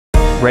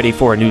Ready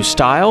for a new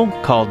style?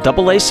 Call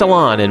AA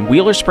Salon in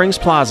Wheeler Springs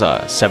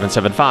Plaza,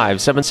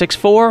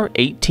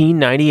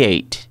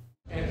 775-764-1898.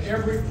 And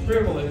every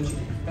privilege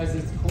has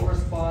its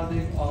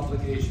corresponding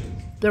obligations.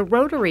 The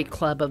Rotary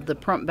Club of the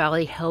Pahrump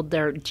Valley held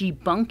their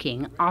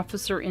Debunking,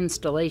 officer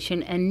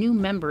installation, and new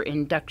member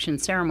induction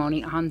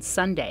ceremony on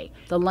Sunday.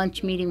 The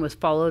lunch meeting was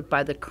followed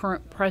by the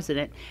current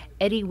president,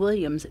 Eddie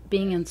Williams,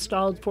 being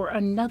installed for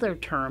another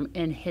term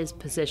in his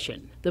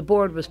position. The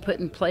board was put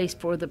in place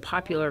for the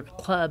popular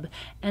club,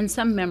 and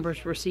some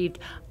members received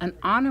an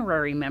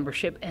honorary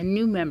membership, and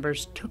new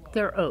members took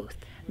their oath.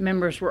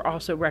 Members were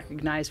also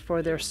recognized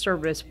for their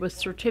service with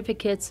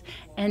certificates,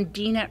 and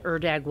Dina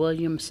Erdag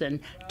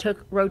Williamson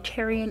took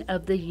Rotarian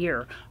of the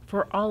Year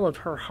for all of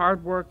her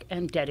hard work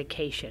and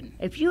dedication.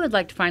 If you would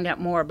like to find out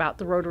more about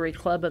the Rotary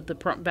Club of the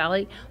Pahrump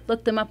Valley,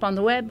 look them up on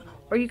the web,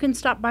 or you can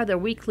stop by their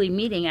weekly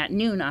meeting at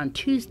noon on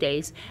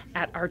Tuesdays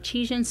at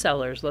Artesian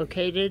Cellars,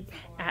 located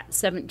at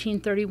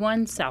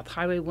 1731 South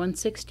Highway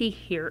 160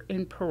 here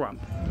in Pahrump.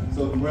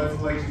 So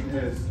congratulations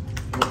as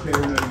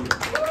Rotarian of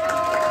the Year.